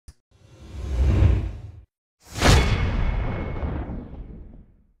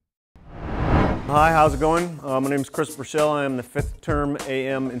Hi, how's it going? My name is Chris Burchell. I am the 5th term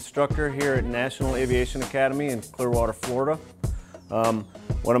AM instructor here at National Aviation Academy in Clearwater, Florida.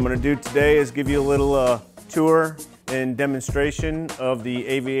 What I'm going to do today is give you a little tour and demonstration of the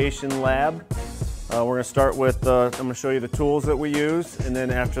aviation lab. We're going to start with, I'm going to show you the tools that we use, and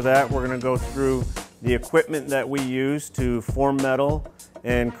then after that we're going to go through the equipment that we use to form metal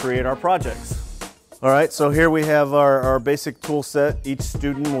and create our projects. All right, so here we have our basic tool set. Each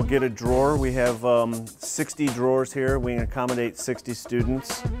student will get a drawer. We have 60 drawers here. We can accommodate 60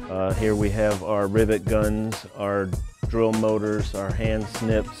 students. Here we have our rivet guns, our drill motors, our hand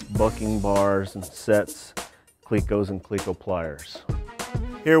snips, bucking bars and sets, clecos and cleco pliers.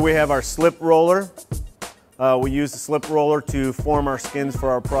 Here we have our slip roller. We use the slip roller to form our skins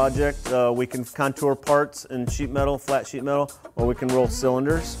for our project. We can contour parts in sheet metal, flat sheet metal, or we can roll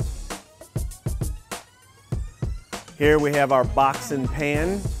cylinders. Here we have our box and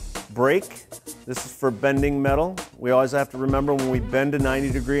pan brake. This is for bending metal. We always have to remember when we bend a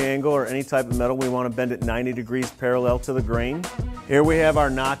 90-degree angle or any type of metal, we want to bend it 90 degrees parallel to the grain. Here we have our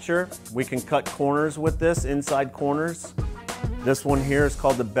notcher. We can cut corners with this, inside corners. This one here is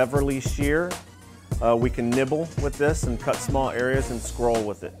called the Beverly shear. We can nibble with this and cut small areas and scroll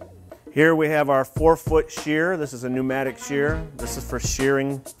with it. Here we have our 4-foot shear. This is a pneumatic shear. This is for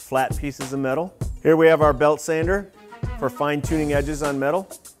shearing flat pieces of metal. Here we have our belt sander for fine-tuning edges on metal.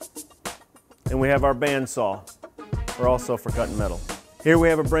 And we have our bandsaw, also for cutting metal. Here we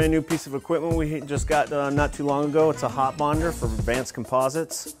have a brand new piece of equipment we just got not too long ago. It's a hot bonder for advanced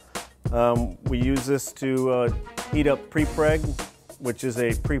composites. We use this to heat up pre-preg, which is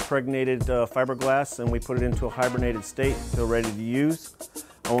a pre-pregnated fiberglass, and we put it into a hibernated state until ready to use.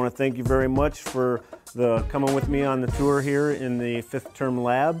 I want to thank you very much for coming with me on the tour here in the 5th term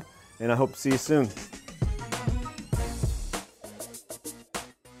lab, and I hope to see you soon.